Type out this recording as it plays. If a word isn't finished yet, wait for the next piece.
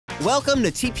Welcome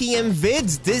to TPM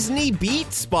Vid's Disney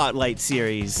Beat Spotlight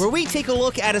Series, where we take a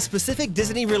look at a specific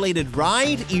Disney-related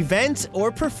ride, event,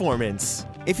 or performance.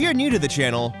 If you're new to the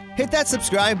channel, hit that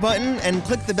subscribe button and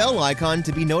click the bell icon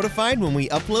to be notified when we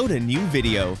upload a new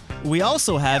video. We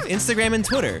also have Instagram and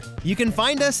Twitter. You can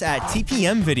find us at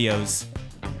TPM Videos.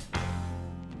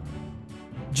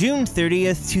 June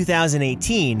 30th,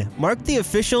 2018 marked the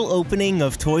official opening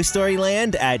of Toy Story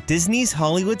Land at Disney's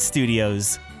Hollywood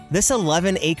Studios. This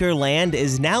 11-acre land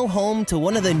is now home to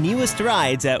one of the newest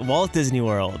rides at Walt Disney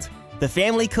World, the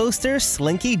family coaster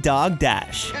Slinky Dog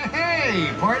Dash. Hey,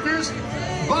 partners!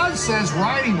 Buzz says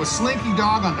riding with Slinky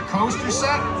Dog on the coaster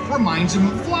set reminds him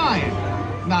of flying.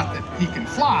 Not that he can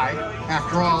fly,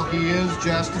 after all, he is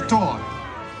just a toy.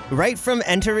 Right from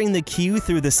entering the queue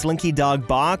through the Slinky Dog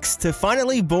box to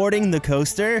finally boarding the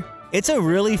coaster, it's a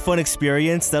really fun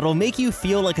experience that'll make you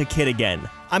feel like a kid again.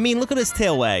 I mean, look at his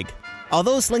tail wag.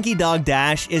 Although Slinky Dog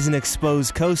Dash is an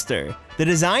exposed coaster, the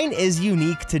design is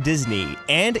unique to Disney,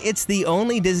 and it's the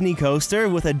only Disney coaster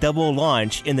with a double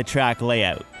launch in the track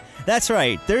layout. That's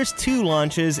right, there's 2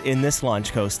 launches in this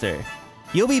launch coaster.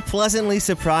 You'll be pleasantly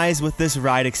surprised with this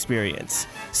ride experience.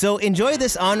 So enjoy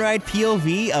this on-ride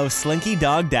POV of Slinky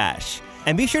Dog Dash,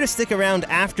 and be sure to stick around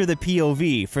after the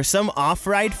POV for some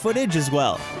off-ride footage as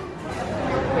well.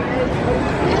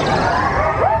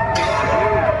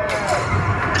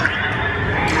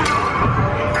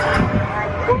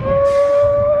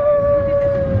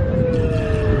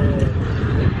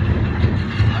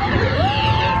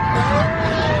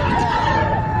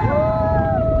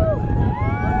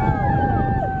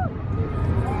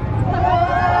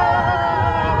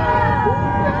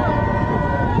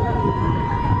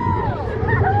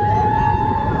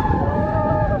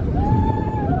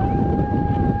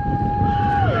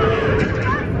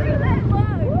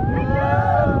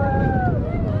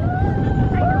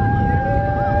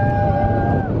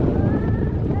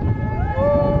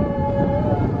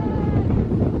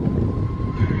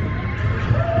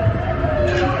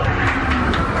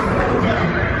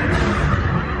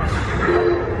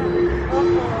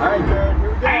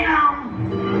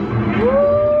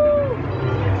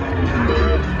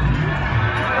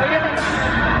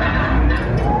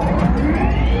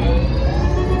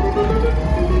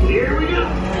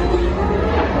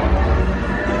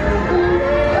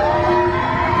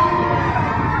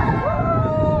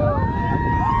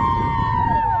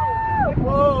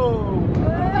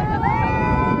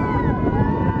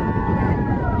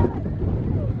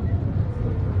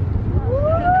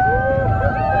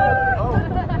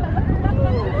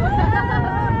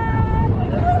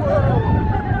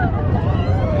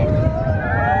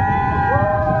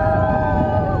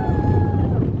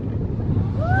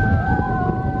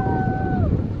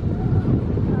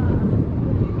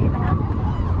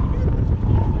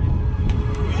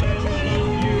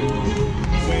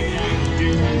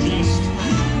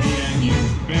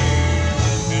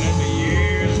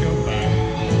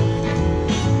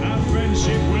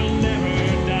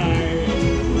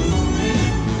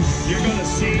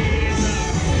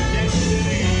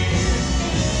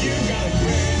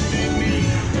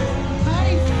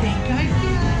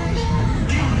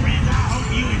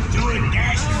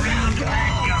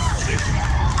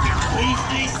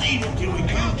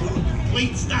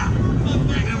 Stop.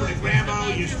 Remember to grab all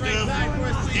your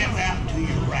stuff, step out to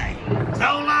your right. So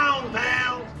long,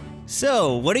 pal.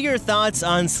 So, what are your thoughts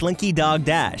on Slinky Dog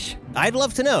Dash? I'd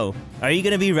love to know. Are you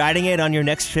going to be riding it on your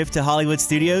next trip to Hollywood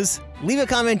Studios? Leave a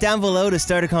comment down below to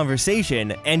start a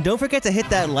conversation, and don't forget to hit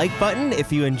that like button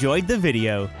if you enjoyed the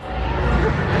video.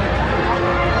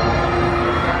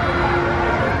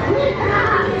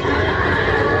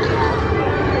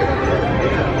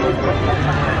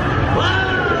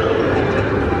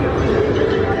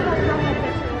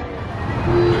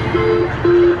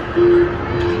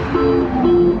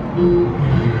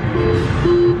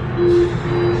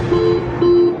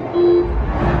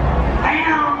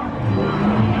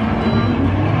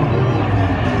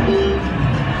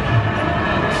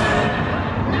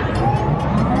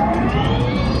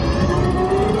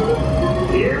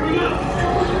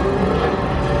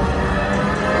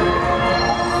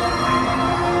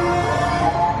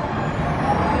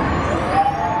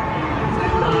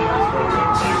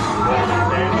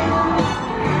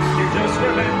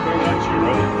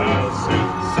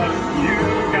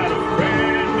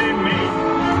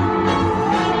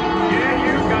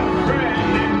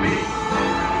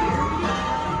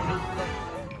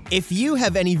 If you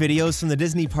have any videos from the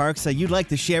Disney parks that you'd like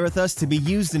to share with us to be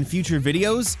used in future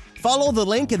videos, follow the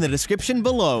link in the description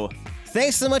below.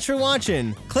 Thanks so much for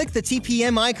watching! Click the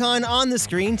TPM icon on the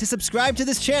screen to subscribe to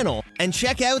this channel, and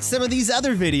check out some of these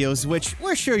other videos which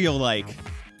we're sure you'll like.